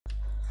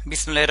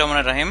বিসমিল্লাহির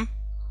রহমানির রহিম।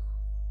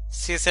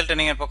 CSL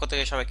training এর পক্ষ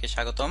থেকে সবাইকে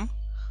স্বাগতম।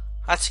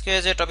 আজকে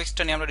যে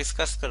টপিকসটা নিয়ে আমরা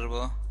ডিসকাস করব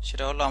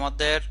সেটা হলো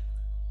আমাদের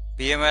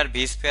VMware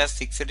vSphere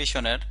 6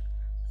 এডিশনের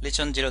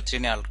লিচন 03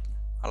 নিয়ে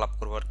আলাপ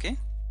করব আর কি।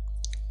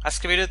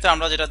 আজকে ভিডিওতে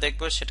আমরা যেটা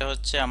দেখব সেটা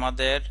হচ্ছে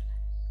আমাদের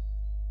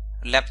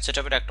ল্যাব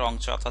সেটআপের একটা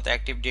অংশ, অর্থাৎ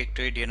অ্যাক্টিভ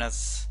ডিরেক্টরি DNS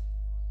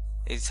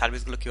এই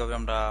সার্ভিসগুলো কিভাবে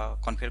আমরা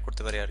কনফিগার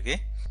করতে পারি আর কি।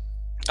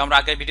 তো আমরা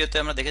আগের ভিডিওতে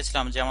আমরা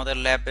দেখেছিলাম যে আমাদের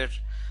ল্যাবের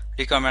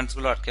রিকোয়ারমেন্টস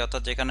গুলো আর কি,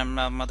 অর্থাৎ যেখানে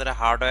আমরা আমাদের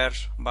হার্ডওয়্যার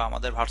বা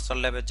আমাদের ভার্চুয়াল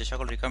ল্যাবের যে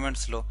সকল রিকোয়ারমেন্টস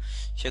ছিল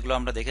সেগুলো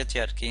আমরা দেখেছি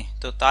আর কি।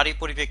 তো তারই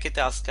পরিপ্রেক্ষিতে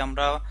আজকে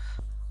আমরা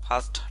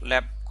ফার্স্ট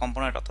ল্যাব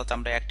কম্পোনেন্ট, অর্থাৎ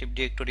আমরা অ্যাক্টিভ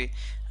ডিরেক্টরি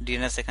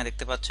DNS এখানে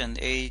দেখতে পাচ্ছেন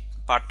এই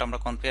পার্টটা আমরা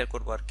কনফিগার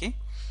করব আর কি।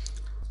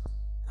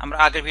 আমরা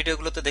আগের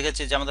ভিডিওগুলোতে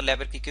দেখেছি যে আমাদের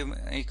ল্যাবের কি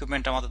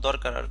ইকুইপমেন্ট আমাদের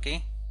দরকার আর কি।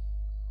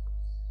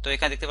 তো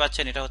এখানে দেখতে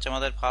পাচ্ছেন এটা হচ্ছে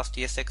আমাদের ফার্স্ট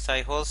ESXi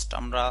হোস্ট।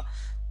 আমরা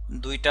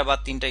দুইটা বা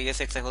তিনটা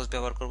ESXi হোস্ট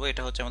ব্যবহার করব।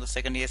 এটা হচ্ছে আমাদের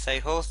সেকেন্ড ESXi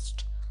হোস্ট,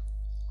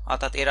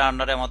 অর্থাৎ এর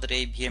আন্ডারে আমাদের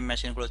এই ভিএম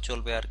মেশিনগুলো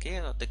চলবে আর কি।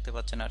 দেখতে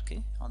পাচ্ছেন আর কি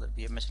আমাদের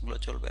ভিএম মেশিনগুলো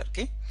চলবে আর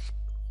কি।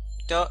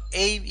 তো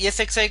এই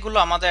ESXi গুলো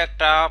আমাদের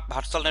একটা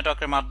ভার্চুয়াল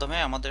নেটওয়ার্কের মাধ্যমে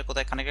আমাদের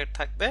কোথায় কানেক্টেড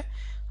থাকবে,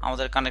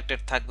 আমাদের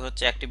কানেক্টেড থাকবে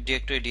হচ্ছে অ্যাক্টিভ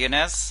ডিরেক্টরি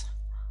DNS।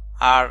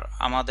 আর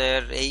আমাদের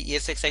এই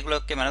ESXi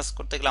গুলোকে ম্যানেজ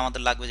করতে গেলে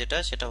আমাদের লাগবে যেটা,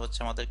 সেটা হচ্ছে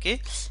আমাদের কি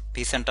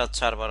vCenter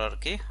সার্ভার আর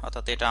কি,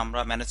 অর্থাৎ এটা আমরা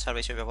ম্যানেজ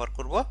সার্ভার হিসেবে ব্যবহার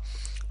করব।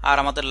 আর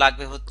আমাদের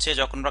লাগবে হচ্ছে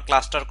যখন আমরা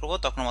ক্লাস্টার করব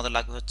তখন আমাদের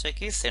লাগবে হচ্ছে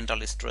কি সেন্ট্রাল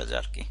স্টোরেজ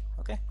আর কি।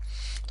 ওকে,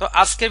 তো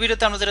আজকের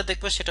ভিডিওতে আমরা যেটা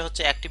দেখবো সেটা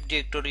হচ্ছে অ্যাক্টিভ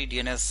ডিরেক্টরি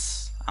DNS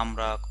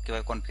আমরা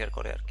কিভাবে কনফিগার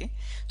করে আর কি।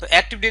 তো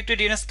অ্যাক্টিভ ডিরেক্টরি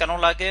DNS কেন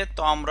লাগে,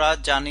 তো আমরা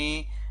জানি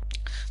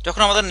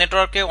যখন আমাদের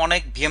নেটওয়ার্কে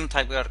অনেক ভিএম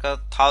থাকবে, অর্থাৎ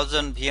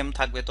 1000 ভিএম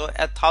থাকবে, তো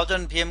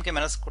 1000 ভিএম কে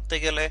ম্যানেজ করতে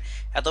গেলে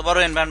এত বড়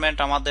এনভায়রনমেন্ট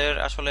আমাদের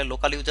আসলে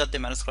লোকাল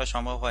ইউজারদের ম্যানেজ করা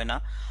সম্ভব হয় না।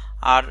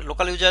 আর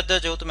লোকাল ইউজারদের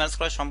যেহেতু ম্যানেজ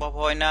করা সম্ভব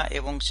হয় না,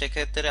 এবং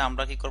সেক্ষেত্রে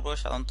আমরা কি করব,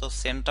 সাধারণত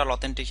সেন্ট্রাল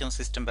অথেন্টিকেশন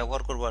সিস্টেম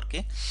ব্যবহার করব আর কি,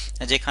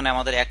 যেখানে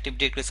আমাদের অ্যাক্টিভ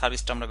ডিরেক্টরি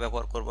সার্ভিসটা আমরা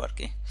ব্যবহার করব আর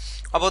কি।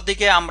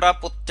 অপরদিকে আমরা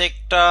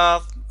প্রত্যেকটা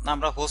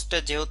আমরা হোস্টে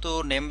যেহেতু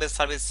নেম বেস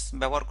সার্ভিস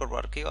ব্যবহার করব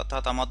আর কি,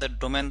 অর্থাৎ আমাদের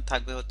ডোমেন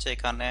থাকবে হচ্ছে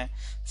এখানে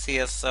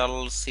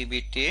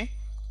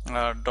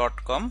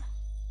CSLCBT.com,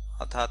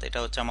 অর্থাৎ এটা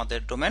হচ্ছে আমাদের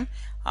ডোমেন।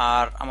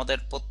 আর আমাদের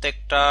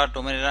প্রত্যেকটা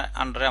ডোমেনের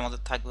আন্ডারে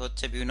আমাদের থাকবে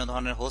হচ্ছে বিভিন্ন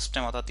ধরনের হোস্ট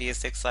নেম, অর্থাৎ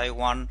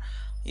ESXi1,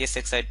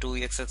 ESXi2,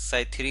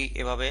 ESXi3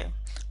 এভাবে,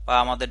 বা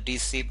আমাদের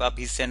ডিসি বা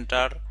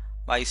vCenter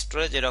বা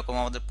স্টোরেজ, এরকম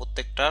আমাদের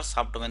প্রত্যেকটার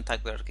সাবডোমেন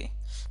থাকবে আর কি।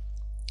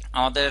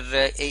 আমাদের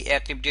এই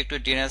অ্যাক্টিভ ডিরেক্টরি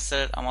DNS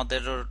এর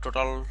আমাদের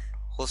টোটাল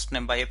হোস্ট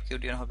নেম বা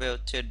FQDN হবে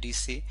হচ্ছে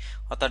ডিসি,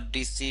 অর্থাৎ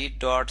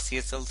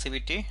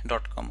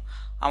dc.cslcbt.com।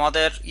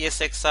 আমাদের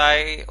ESXi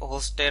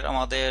হোস্টের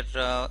আমাদের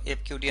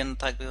FQDN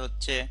থাকবে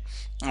হচ্ছে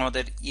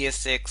আমাদের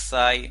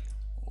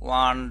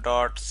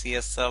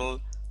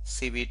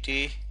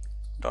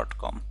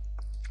ESXi1.cslcbt.com।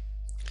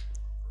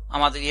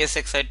 আমাদের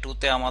ESXi2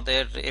 তে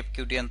আমাদের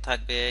FQDN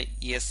থাকবে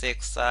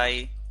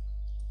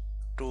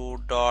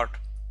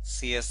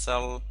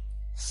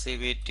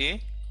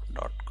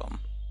ESXi2.cslcbt.com।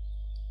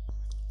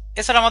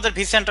 এছাড়া আমাদের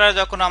vCenter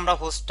যখন আমরা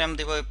হোস্ট নেম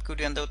দেব,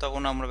 FQDN দেব,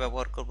 তখন আমরা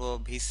ব্যবহার করব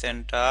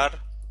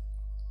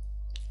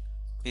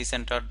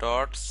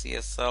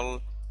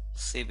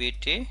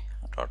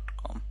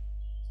vCenter.cslcbt.com।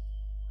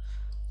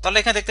 তাহলে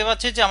এখানে দেখতে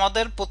পাচ্ছি যে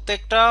আমাদের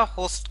প্রত্যেকটা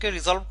হোস্টকে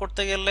রিজলভ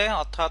করতে গেলে,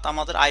 অর্থাৎ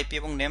আমাদের আইপি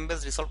এবং নেম বেস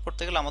রিজলভ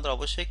করতে গেলে আমাদের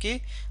অবশ্যই কি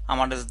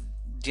আমাদের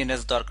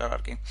DNS দরকার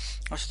আর কি।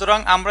 সুতরাং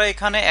আমরা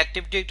এখানে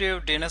অ্যাক্টিভ ডিরেক্টরি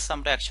DNS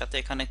আমরা একসাথে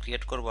এখানে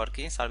ক্রিয়েট করব আর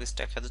কি,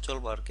 সার্ভিসটা একসাথে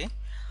চলবো আর কি।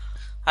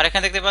 আর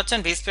এখানে দেখতে পাচ্ছেন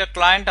vSphere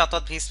ক্লায়েন্ট,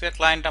 অর্থাৎ vSphere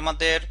ক্লায়েন্ট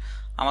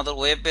আমাদের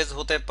ওয়েব বেস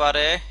হতে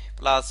পারে,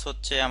 প্লাস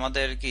হচ্ছে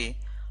আমাদের কি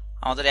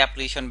আমাদের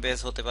অ্যাপ্লিকেশন বেস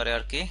হতে পারে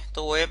আর কি। তো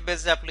ওয়েব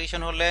বেস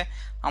অ্যাপ্লিকেশন হলে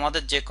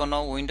আমাদের যে কোনো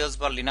উইন্ডোজ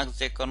বা লিনাক্স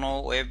যে কোনো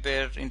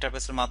ওয়েবের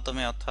ইন্টারফেসের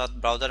মাধ্যমে, অর্থাৎ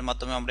ব্রাউজারের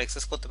মাধ্যমে আমরা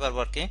অ্যাক্সেস করতে পারবো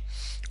আর কি।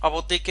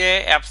 অপরদিকে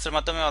অ্যাপসের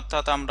মাধ্যমে,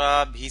 অর্থাৎ আমরা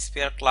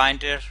vSphere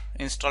ক্লায়েন্টের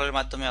ইনস্টলের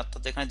মাধ্যমে,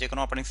 অর্থাৎ এখানে যে কোনো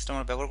অপারেটিং সিস্টেম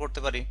আমরা ব্যবহার করতে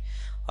পারি,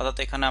 অর্থাৎ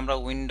এখানে আমরা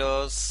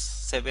উইন্ডোজ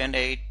 7,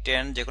 8,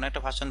 10 যে কোনো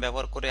একটা ভার্সন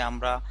ব্যবহার করে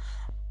আমরা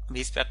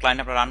vSphere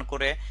ক্লায়েন্ট আমরা রান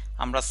করে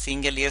আমরা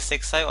সিঙ্গেল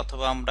ESXi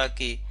অথবা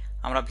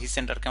আমরা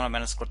vCenterকে আমরা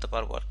ম্যানেজ করতে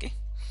পারবো আর কি।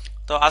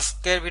 তো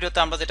আজকের ভিডিওতে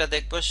আমরা যেটা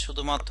দেখবো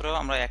শুধুমাত্র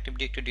আমরা অ্যাক্টিভ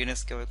ডিরেক্টরি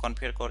DNS কিভাবে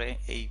কনফিগার করে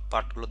এই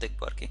পার্টগুলো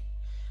দেখবো আর কি।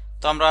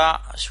 তো আমরা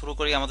শুরু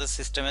করি আমাদের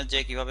সিস্টেমে যে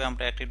কিভাবে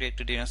আমরা অ্যাক্টিভ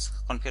ডিরেক্টরি DNS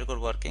কনফিগার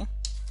করবো আর কি।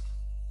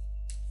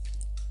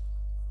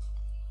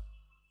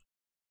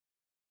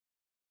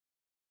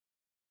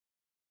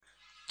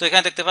 তো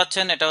এখানে দেখতে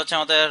পাচ্ছেন এটা হচ্ছে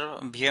আমাদের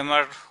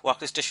VMware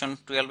ওয়ার্কস্টেশন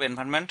 12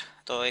 এনভায়রনমেন্ট।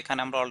 তো এখানে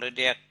আমরা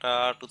অলরেডি একটা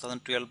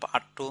 2012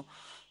 R2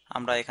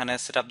 আমরা এখানে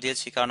সেটআপ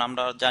দিয়েছি, কারণ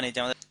আমরা জানি যে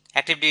আমাদের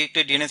অ্যাক্টিভ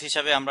ডিরেক্টরি DNS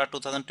হিসাবে আমরা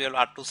 2012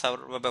 R2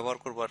 সার্ভার ব্যবহার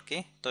করব আর কি।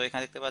 তো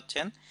এখানে দেখতে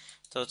পাচ্ছেন,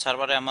 তো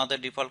সার্ভারে আমাদের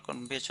ডিফল্ট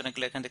কনফিগারেশনে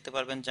গেলে এখানে দেখতে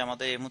পারবেন যে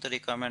আমাদের এই মুহূর্তে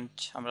রিকোয়ারমেন্ট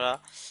আমরা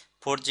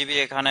 4GB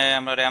এখানে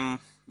আমরা র্যাম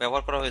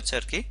ব্যবহার করা হয়েছে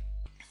আর কি।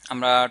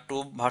 আমরা 2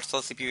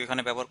 ভার্চুয়াল CPU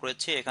এখানে ব্যবহার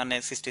করেছি, এখানে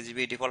 60GB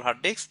default hard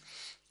disk,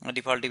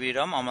 default DB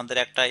রম, আমাদের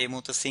একটা এই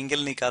মুহূর্তে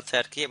সিঙ্গেল নিক আছে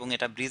আর কি, এবং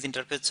এটা ব্রিজ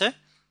ইন্টারফেসে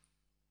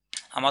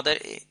আমাদের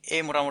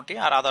এই মোটামুটি,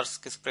 আর আদার্স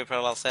কিছু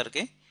প্রেফারেবল আছে আর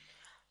কি।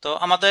 তো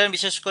আমাদের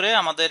বিশেষ করে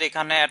আমাদের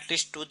এখানে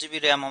অ্যাটলিস্ট 2GB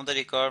র্যাম আমাদের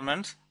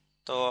রিকোয়ারমেন্ট।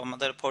 তো তো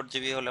আমাদের 4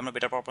 GB হলে আমরা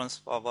বেটার পারফরমেন্স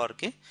পাবো আর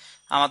কি।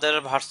 আমাদের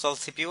ভার্চুয়াল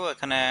সিপিইউ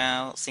এখানে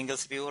সিঙ্গেল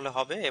সিপিইউ হলে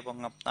হবে, এবং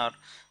আপনার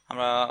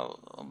আমরা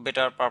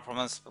বেটার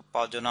পারফরমেন্স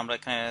পাওয়ার জন্য আমরা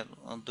এখানে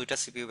দুইটা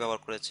সিপিইউ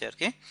ব্যবহার করেছি আর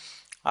কি।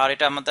 আর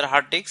এটা আমাদের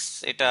হার্ড ডিস্ক,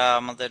 এটা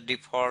আমাদের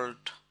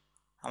ডিফল্ট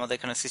আমাদের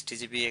এখানে 60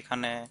 GB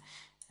এখানে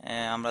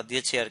আমরা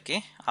দিয়েছি আর কি।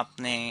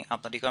 আপনি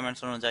আপনার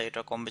রিকোয়ারমেন্টস অনুযায়ী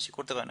এটা কম বেশি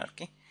করতে পারেন আর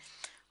কি।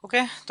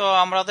 ওকে, তো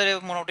আমাদের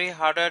মোটামুটি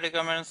হার্ডওয়্যার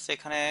রিকোয়ারমেন্টস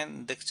এখানে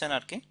দেখছেন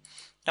আর কি।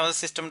 আমাদের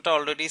সিস্টেমটা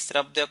অলরেডি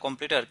সেটআপ দেওয়া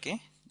কমপ্লিট আর কি।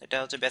 এটা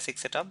হচ্ছে বেসিক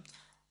সেটআপ।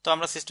 তো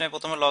আমরা সিস্টেমে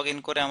প্রথমে লগ ইন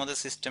করে আমাদের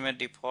সিস্টেমের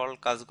ডিফল্ট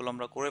কাজগুলো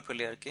আমরা করে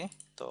ফেলি আর কি।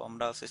 তো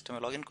আমরা সিস্টেমে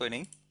লগ ইন করে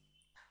নিই।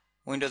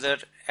 উইন্ডোজের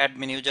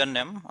অ্যাডমিন ইউজার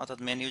নেম অর্থাৎ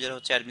মেন ইউজার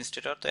হচ্ছে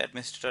অ্যাডমিনিস্ট্রেটর, তো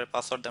অ্যাডমিনিস্ট্রেটরের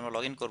পাসওয়ার্ড দিয়ে আমরা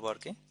লগ ইন করবো আর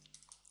কি।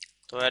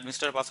 তো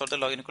অ্যাডমিনিস্ট্রেটর পাসওয়ার্ড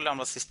দিয়ে লগ ইন করলে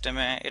আমরা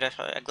সিস্টেমে, এটা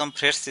একদম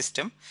ফ্রেশ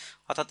সিস্টেম,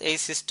 অর্থাৎ এই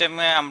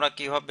সিস্টেমে আমরা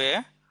কিভাবে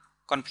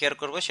কনফিগার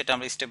করবো সেটা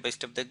আমরা স্টেপ বাই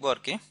স্টেপ দেখবো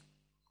আর কি।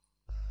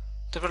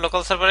 তারপর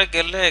লোকাল সার্ভারে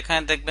গেলে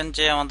এখানে দেখবেন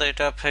যে আমাদের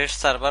এটা ফ্রেশ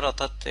সার্ভার,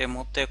 অর্থাৎ এই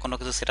মুহূর্তে কোনো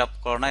কিছু সেট আপ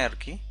করা নাই আর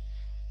কি।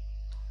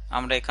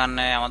 আমরা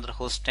এখানে আমাদের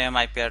হোস্ট নেম,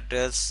 আইপি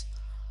অ্যাড্রেস,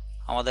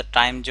 আমাদের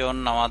টাইম জোন,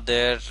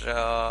 আমাদের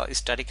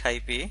স্ট্যাটিক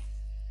আইপি,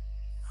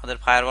 আমাদের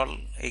ফায়ারওয়াল,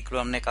 এইগুলো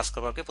আমরা কাজ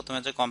করবো আর কি। প্রথমে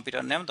হচ্ছে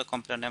কম্পিউটার নেম, তো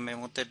কম্পিউটার নেম এই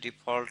মুহূর্তে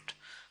ডিফল্ট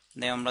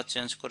নেম আমরা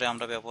চেঞ্জ করে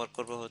আমরা ব্যবহার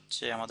করবো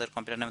হচ্ছে আমাদের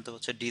কম্পিউটার নেম তো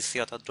হচ্ছে ডিসি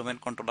অর্থাৎ ডোমেন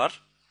কন্ট্রোলার।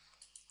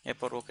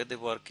 এরপর ওকে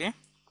দেবো আর কি।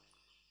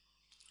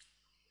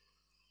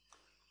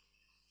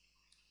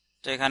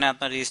 তো এখানে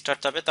আপনার রিস্টার্ট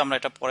যাবে, তো আমরা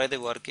এটা পরে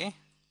দেবো আর কি,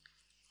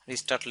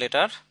 রিস্টার্ট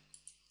লেটার।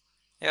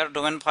 এবার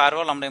ডোমেন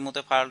ফায়ারওয়াল আমরা এই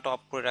মুহূর্তে ফায়ারওয়ালটা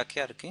অফ করে রাখি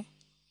আর কি,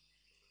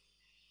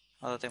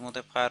 অর্থাৎ এই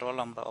মুহূর্তে ফায়ারওয়াল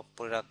আমরা অফ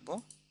করে রাখবো,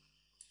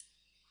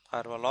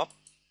 ফায়ারওয়াল অফ।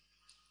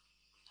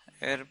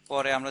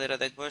 এরপরে আমরা যেটা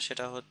দেখবো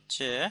সেটা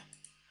হচ্ছে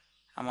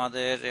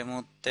আমাদের এই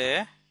মুহূর্তে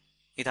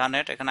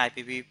ইথারনেট, এখানে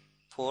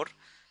IPv4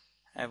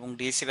 এবং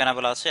ডিএসসি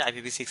এনাবেল আছে,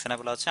 IPv6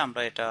 এনাবেল আছে,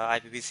 আমরা এটা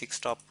IPv6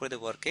 অফ করে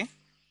দেবো আর কি।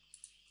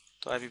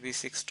 তো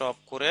IPv6 অফ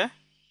করে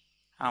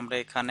আমরা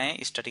এখানে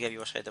স্ট্যাটিক আইপি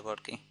বসাই দেবো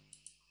আর কি।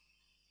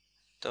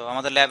 তো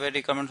আমাদের ল্যাবের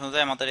রিকোয়ারমেন্ট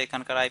অনুযায়ী আমাদের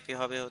এখানকার আইপি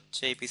হবে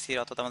হচ্ছে এপিসি,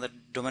 অর্থাৎ আমাদের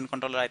ডোমেন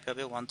কন্ট্রোলার আইপি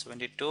হবে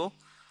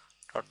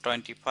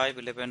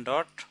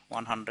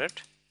 172.25.11.100।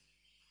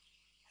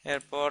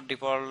 এরপর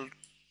ডিফল্ট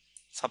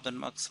সাবনেট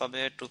মার্কস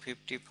হবে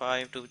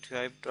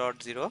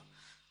 255.255.0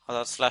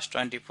 অর্থাৎ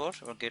 /24,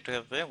 এবং গেটওয়ে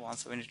হবে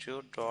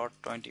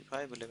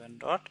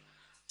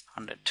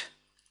 172.25.11.100।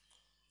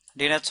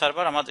 ডিএনএস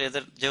সার্ভার আমাদের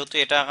এদের, যেহেতু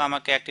এটা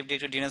আমাকে অ্যাক্টিভ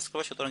ডিরেক্টরি ডিএনএস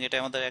করবে, সুতরাং এটা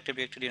আমাদের অ্যাক্টিভ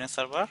ডিরেক্টরি ডিএনএস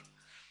সার্ভার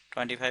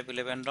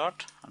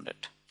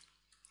 25.11.100।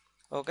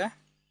 ওকে,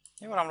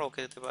 এবার আমরা ওকে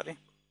দিতে পারি।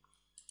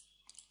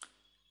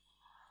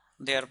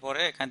 দেওয়ার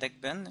পরে এখানে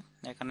দেখবেন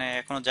এখানে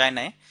এখনো যায়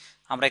নাই,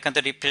 আমরা এখান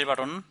থেকে রিফ্রেশ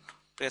বাটন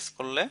প্রেস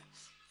করলে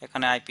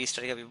এখানে আইপি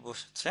স্ট্যাটিক আইপি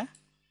বসেছে।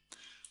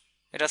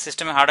 এটা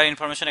সিস্টেমে হার্ডওয়্যার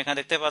ইনফরমেশন এখানে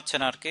দেখতে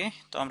পাচ্ছেন আর কি।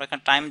 তো আমরা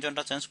এখানে টাইম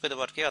জোনটা চেঞ্জ করে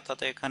দেবো আর কি, অর্থাৎ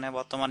এখানে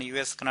বর্তমান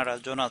ইউএস কানাডা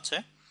জোন আছে,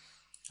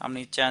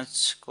 আমি চেঞ্জ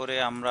করে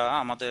আমরা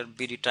আমাদের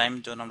বিডি টাইম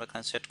জোন আমরা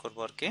এখানে সেট করবো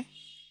আর কি,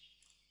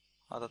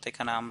 অর্থাৎ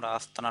এখানে আমরা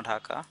আস্তানা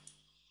ঢাকা,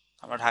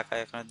 আমরা ঢাকা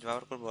এখানে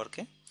ব্যবহার করবো আর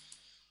কি।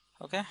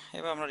 ওকে,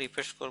 এবার আমরা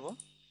রিফ্রেশ করব,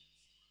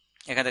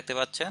 এখানে দেখতে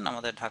পাচ্ছেন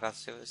আমাদের ঢাকা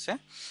হয়েছে।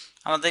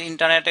 আমাদের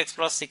ইন্টারনেট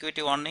এক্সপ্লোরার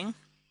সিকিউরিটি ওয়ার্নিং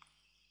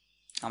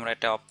আমরা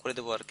এটা অফ করে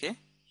দেবো আর কি।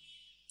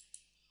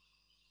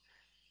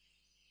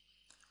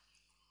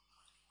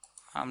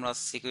 আমরা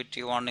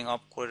সিকিউরিটি ওয়ার্নিং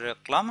অফ করে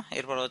রাখলাম।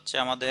 এরপর হচ্ছে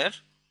আমাদের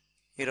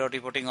এরর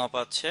রিপোর্টিং অফ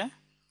আছে,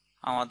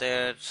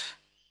 আমাদের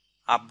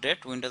আপডেট,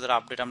 উইন্ডোজের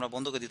আপডেট আমরা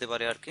বন্ধ করে দিতে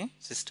পারি আর কি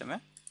সিস্টেমে,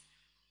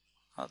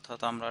 অর্থাৎ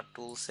আমরা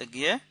টুলসে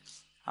গিয়ে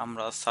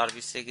আমরা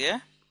সার্ভিসে গিয়ে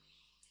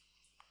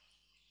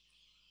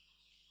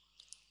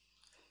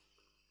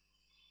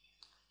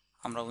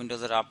আমরা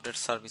উইন্ডোজের আপডেট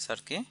সার্ভিস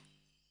আর কি,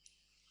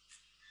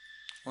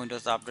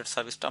 উইন্ডোজ আপডেট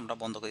সার্ভিসটা আমরা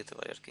বন্ধ করে দিতে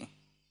পারি আর কি,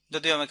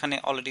 যদিও এখানে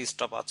অলরেডি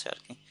স্টপ আছে আর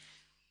কি।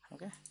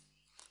 ওকে,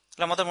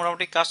 তাহলে আমাদের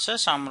মোটামুটি কাজ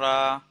শেষ। আমরা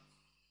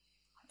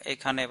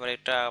এখানে এবার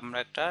এটা আমরা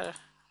একটা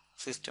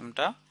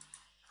সিস্টেমটা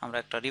আমরা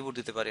একটা রিবুট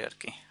দিতে পারি আর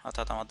কি,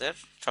 অর্থাৎ আমাদের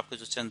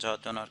সবকিছু চেঞ্জ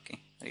হওয়ার জন্য আর কি,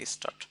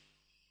 রিস্টার্ট।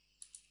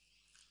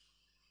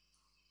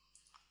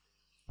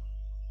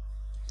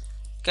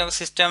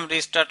 সিস্টেম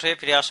রিস্টার্ট হয়ে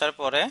ফিরে আসার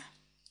পরে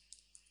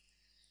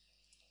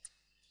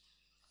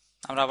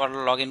আমরা আবার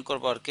লগ ইন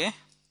করবো আর কি।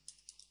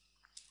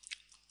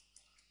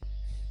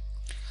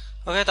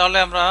 ওকে, তাহলে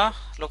আমরা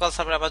লোকাল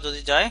সার্ভারে আবার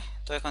যদি যাই,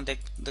 তো এখন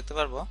দেখতে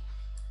পারবো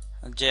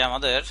যে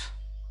আমাদের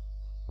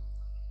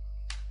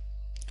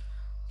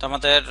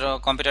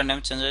কম্পিউটার নেম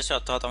চেঞ্জ হয়েছে,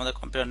 অর্থাৎ আমাদের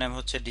কম্পিউটার নেম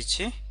হচ্ছে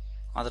ডিসি,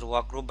 আমাদের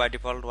work group by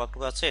default work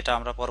group আছে। এটা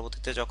আমরা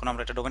পরবর্তীতে যখন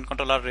আমরা এটা ডোমেন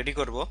কন্ট্রোলার রেডি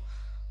করব,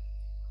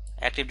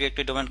 active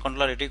directory domain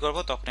controller ready করব,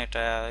 তখন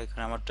এটা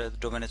এখানে আমার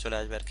ডোমেনে চলে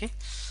আসবে আর কি।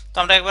 তো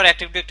আমরা একবার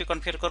অ্যাক্টিভ ডিরেক্টরি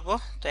কনফিগার করব।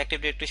 তো অ্যাক্টিভ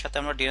ডিরেক্টরির সাথে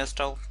আমরা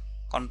ডিএনএসটাও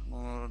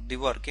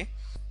দিব আর কি।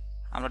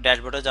 আমরা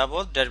ড্যাশবোর্ডে যাব,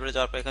 ড্যাশবোর্ডে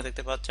যাওয়ার পর এখানে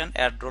দেখতে পাচ্ছেন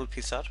add role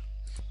feature,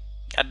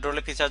 add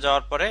রোলে feature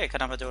যাওয়ার পরে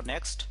এখানে আমরা যাব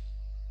নেক্সট,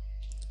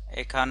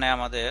 এখানে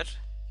আমাদের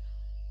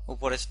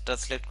উপরে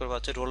সিলেক্ট করবো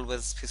হচ্ছে রোল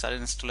বেস ফিচার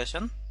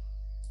ইনস্টলেশন,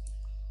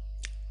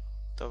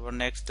 তারপর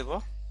নেক্সট দেব।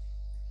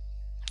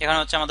 এখানে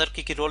হচ্ছে আমাদের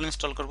কি কি রোল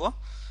ইনস্টল করব,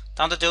 তো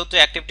আমাদের যেহেতু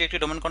অ্যাক্টিভ ডিরেক্টরি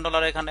ডোমেন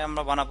কন্ট্রোলার এখানে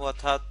আমরা বানাবো,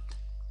 অর্থাৎ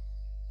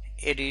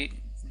এডি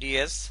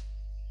ডিএস।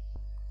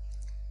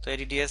 তো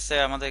এডিডিএস এ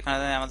আমাদের এখানে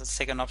আমাদের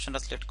সেকেন্ড অপশনটা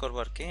সিলেক্ট করবো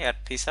আর কি, অ্যাড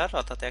ফিচার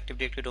অর্থাৎ অ্যাক্টিভ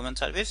ডিরেক্টরি ডোমেন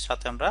সার্ভিস,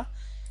 সাথে আমরা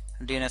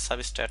ডিএনএস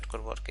সার্ভিসটা অ্যাড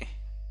করবো আর কি।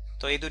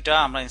 তো এই দুইটা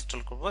আমরা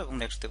ইনস্টল করবো এবং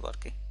নেক্সট দেবো আর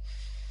কি।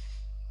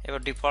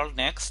 এবার ডিফল্ট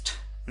নেক্সট,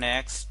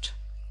 নেক্সট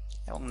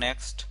এবং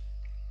নেক্সট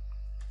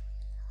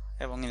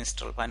এবং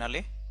ইনস্টল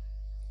ফাইনালি।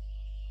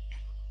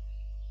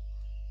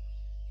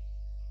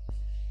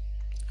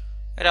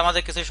 এটা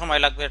আমাদের কিছু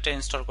সময় লাগবে এটা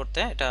ইনস্টল করতে,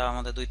 এটা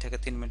আমাদের 2 থেকে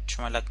 3 মিনিট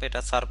সময় লাগবে,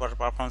 এটা সার্ভার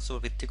পারফরম্যান্স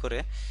উপর ভিত্তি করে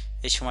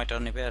এই সময়টা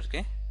নেবে আর কি।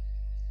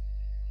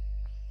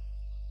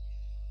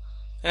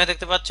 এখানে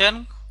দেখতে পাচ্ছেন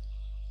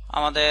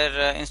আমাদের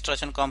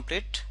ইনস্টলেশন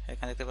কমপ্লিট,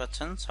 এখানে দেখতে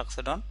পাচ্ছেন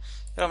সাকসেস ডান।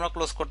 এবার আমরা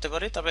ক্লোজ করতে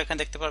পারি। তবে এখানে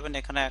দেখতে পারবেন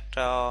এখানে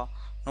একটা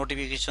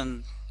নোটিফিকেশন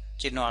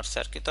চিহ্ন আসছে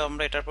আর কি। তো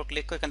আমরা এটার উপর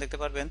ক্লিক করে এখানে দেখতে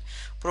পারবেন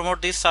promote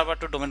this server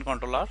two domain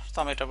controller. তো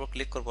আমরা এটার উপর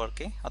ক্লিক করবো আর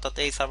কি, অর্থাৎ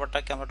এই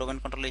সার্ভারটাকে আমরা ডোমেন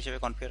কন্ট্রোলার হিসেবে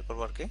কনফিগার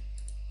করবো আর কি।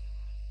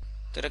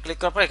 তো এটা ক্লিক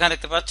করার পর এখানে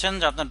দেখতে পাচ্ছেন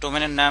যে আপনার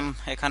ডোমেনের নাম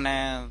এখানে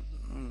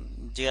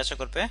জিজ্ঞাসা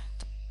করবে।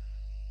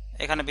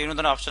 এখানে বিভিন্ন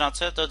ধরনের অপশন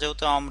আছে। তো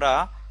যেহেতু আমরা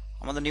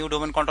আমাদের নিউ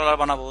ডোমেন কন্ট্রোলার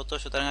বানাবো, তো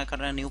সুতরাং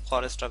এখানে নিউ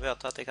ফরেস্ট হবে,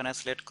 অর্থাৎ এখানে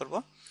সিলেক্ট করব।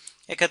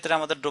 এক্ষেত্রে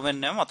আমাদের ডোমেন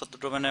নেম, অর্থাৎ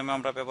ডোমেন নেমে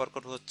আমরা ব্যবহার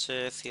করব হচ্ছে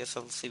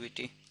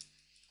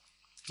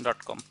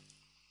cslcbt.com।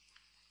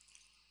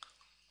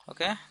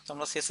 ওকে, তো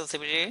আমরা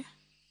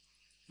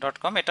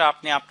cslcbt.com, এটা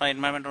আপনি আপনার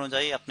এনভায়রনমেন্ট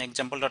অনুযায়ী আপনি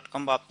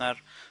example.com বা আপনার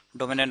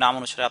ডোমেনের নাম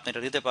অনুসারে আপনি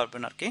এটা দিতে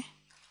পারবেন আর কি।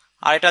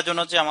 আর এটার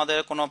জন্য যে আমাদের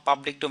কোনো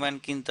পাবলিক ডোমেন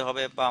কিনতে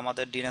হবে বা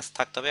আমাদের ডিএনএস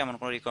থাকতে হবে এমন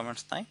কোনো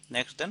রিকোয়ারমেন্টস নাই।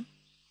 নেক্সট দেন।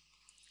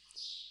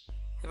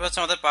 এবার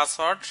হচ্ছে আমাদের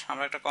পাসওয়ার্ড,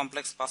 আমরা একটা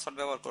কমপ্লেক্স পাসওয়ার্ড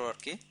ব্যবহার করব আর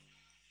কি।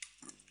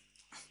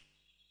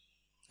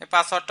 এই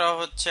পাসওয়ার্ডটা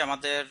হচ্ছে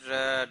আমাদের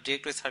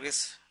ডিরেক্টরি সার্ভিস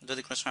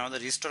যদি কোনো সময়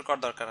আমাদের রিস্টোর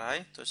করার দরকার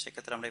হয়, তো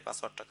সেক্ষেত্রে আমরা এই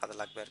পাসওয়ার্ডটা কাজে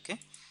লাগবে আর কি।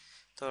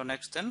 তো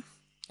নেক্সট দেন।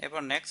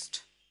 এবার নেক্সট,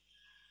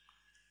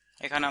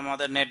 এখানে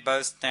আমাদের নেট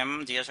বায়োস নেম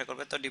জিজ্ঞাসা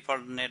করবে। তো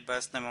ডিফল্ট নেট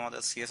বায়োস নেম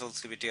আমাদের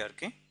CSLCBT আর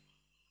কি।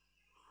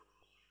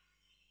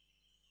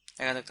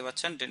 এখানে দেখতে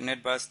পাচ্ছেন নেট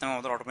বায়োস নেম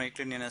আমাদের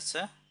অটোমেটিকলি নিয়ে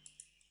নিচ্ছে।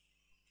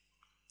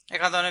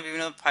 এখানে ধরনের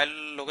বিভিন্ন ফাইল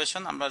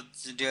লোকেশন, আমরা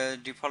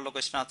ডিফল্ট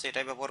লোকেশন আছে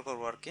এটাই ব্যবহার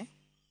করবো আর কি।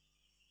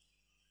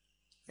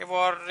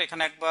 এবার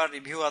এখানে একবার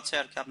রিভিউ আছে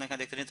আর কি, আপনি এখানে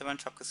দেখে নিতে পারেন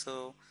সবকিছু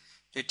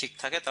যদি ঠিক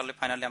থাকে তাহলে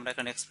ফাইনালি আমরা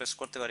এখানে এক্সপ্রেস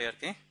করতে পারি আর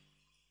কি।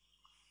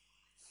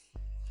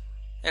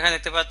 এখানে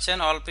দেখতে পাচ্ছেন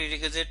all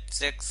prerequisite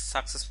check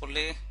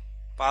successfully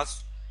pass.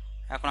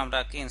 এখন আমরা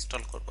কি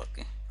ইনস্টল করব আর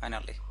কি।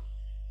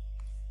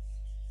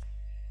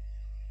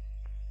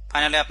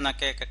 ফাইনালি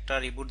আপনাকে একটা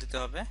রিবুট দিতে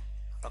হবে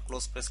বা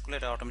ক্লোজ প্রেস করলে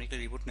এটা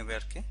অটোমেটিক্যালি রিবুট নেবে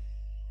আর কি।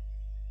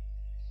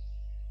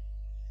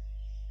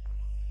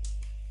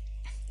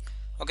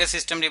 ওকে,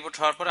 সিস্টেম রিবুট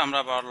হওয়ার পর আমরা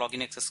আবার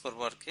লগইন অ্যাক্সেস করব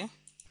আর কি।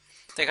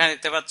 তো এখানে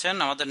দেখতে পাচ্ছেন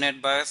আমাদের নেট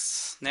বায়োস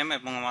নেম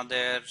এবং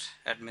আমাদের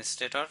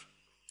অ্যাডমিনিস্ট্রেটর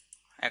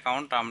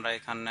অ্যাকাউন্ট, আমরা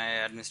এখানে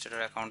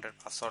অ্যাডমিনিস্ট্রেটর অ্যাকাউন্টের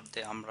পাসওয়ার্ড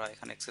দিয়ে আমরা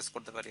এখানে অ্যাক্সেস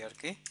করতে পারি আর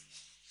কি।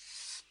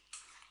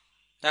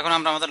 এখন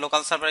আমরা আমাদের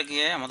লোকাল সার্ভারে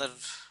গিয়ে আমাদের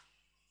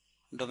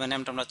ডোমেন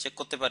নেমটা আমরা চেক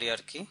করতে পারি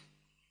আর কি।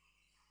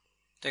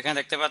 তো এখানে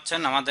দেখতে পাচ্ছেন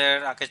আমাদের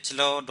আগে ছিল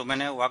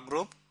ডোমেনে ওয়ার্ক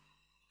গ্রুপ,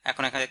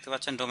 এখন এখানে দেখতে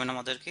পাচ্ছেন ডোমেন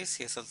আমাদের কি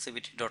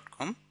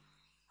cslcbt.com।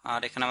 আর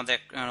এখানে আমাদের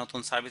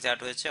নতুন সার্ভিস অ্যাড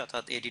হয়েছে,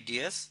 অর্থাৎ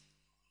ADDS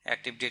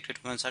active directory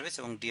domain service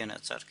এবং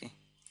DNS আর কি।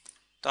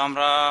 তো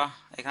আমরা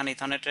এখানে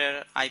ইথারনেটের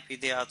আইপি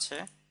দেওয়া আছে,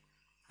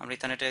 আমরা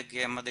ইথারনেটে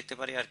গিয়ে আমরা দেখতে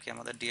পারি আর কি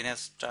আমাদের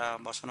ডিএনএসটা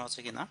বসানো আছে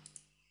কিনা।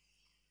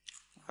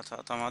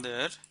 অর্থাৎ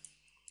আমাদের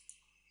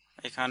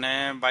এখানে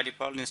বাই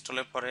ডিফল্ট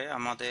ইনস্টলের পরে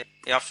আমাদের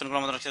এই অপশনগুলো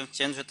আমাদের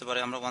চেঞ্জ হতে পারে।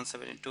 আমরা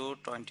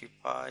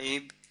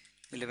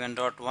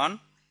 172.25.11.1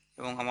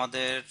 এবং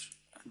আমাদের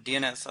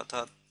ডিএনএস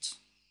অর্থাৎ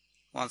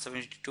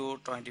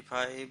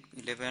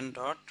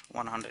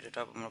 172.25.11.100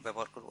 এটা আমরা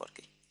ব্যবহার করবো আর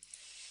কি।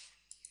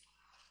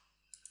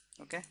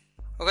 ওকে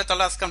ওকে,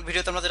 তাহলে আজকে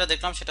ভিডিওতে আমরা যেটা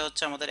দেখলাম সেটা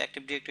হচ্ছে আমাদের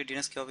অ্যাক্টিভ ডিরেক্টরি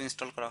ডিএনএস কিভাবে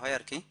ইনস্টল করা হয়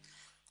আর কি।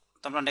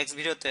 তো আমরা নেক্সট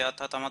ভিডিওতে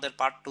অর্থাৎ আমাদের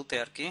পার্ট 2-তে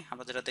আর কি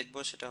আমরা যেটা দেখবো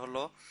সেটা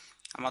হলো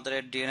আমাদের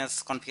ডিএনএস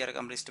কনফিগার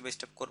আমরা স্টেপ বাই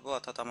স্টেপ করবো,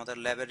 অর্থাৎ আমাদের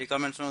ল্যাবের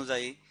রিকোয়ারমেন্টস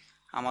অনুযায়ী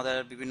আমাদের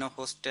বিভিন্ন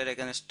হোস্টের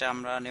এগেনস্টে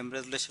আমরা নেম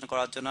রেজুলেশন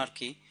করার জন্য আর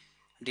কি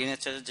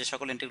ডিএনএস যে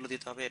সকল এন্ট্রিগুলো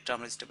দিতে হবে এটা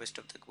আমরা স্টেপ বাই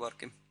স্টেপ দেখবো আর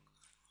কি।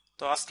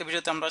 তো আজকে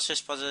ভিডিওতে আমরা শেষ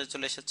পর্যায়ে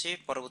চলে এসেছি।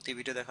 পরবর্তী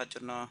ভিডিও দেখার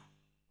জন্য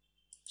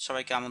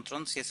সবাইকে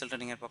আমন্ত্রণ। CSL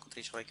ট্রেনিং এর পক্ষ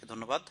থেকে সবাইকে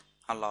ধন্যবাদ।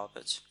 আল্লাহ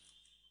হাফেজ।